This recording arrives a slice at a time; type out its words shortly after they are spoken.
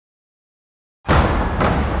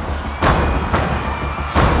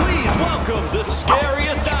welcome the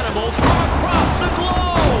scariest animals from across the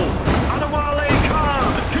globe! Adewale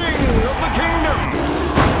Khan, king of the kingdom!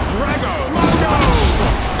 Drago! Drago!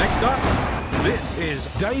 Next up, this is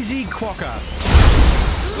Daisy Quokka.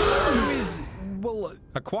 Who is, well,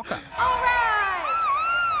 a quokka.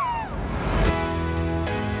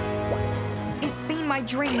 It's been my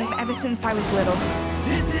dream ever since I was little.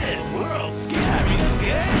 This is World's Scariest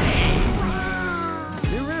Games!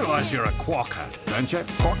 You realise you're a quokka, don't you?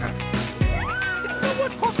 Quokka. It's not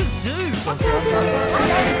what quokkas do!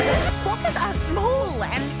 Quokkas are small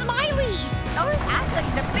and smiley. Those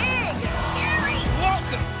athletes are big, scary.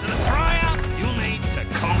 Welcome to the tryouts you'll need to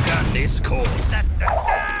conquer this course.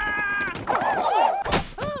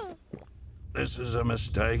 This is a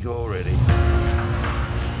mistake already.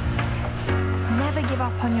 Never give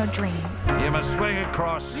up on your dreams. You must swing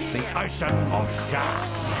across the ocean of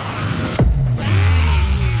sharks.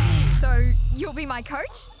 So, you'll be my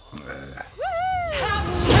coach? You're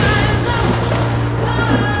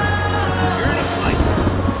in a place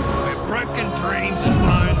where broken dreams and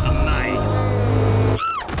bones are made.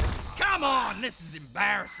 Come on, this is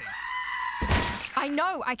embarrassing. I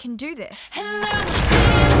know I can do this. And now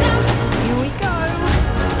stand up. Here we go.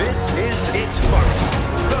 This is it, folks.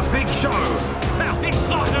 The big show. How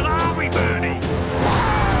excited are we, Bernie?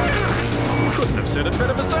 Couldn't have said it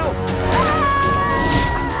better myself.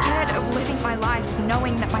 I'm scared of living my life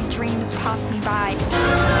knowing that my dreams pass me by.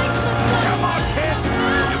 Come on, kid!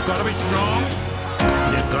 You've got to be strong.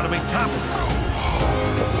 You've got to be tough.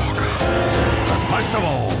 But most of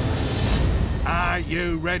all, are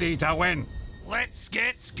you ready to win? Let's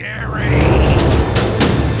get scary.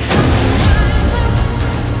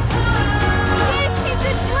 This is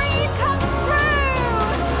a dream come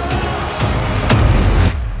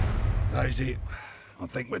true! Daisy, I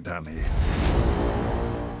think we're done here.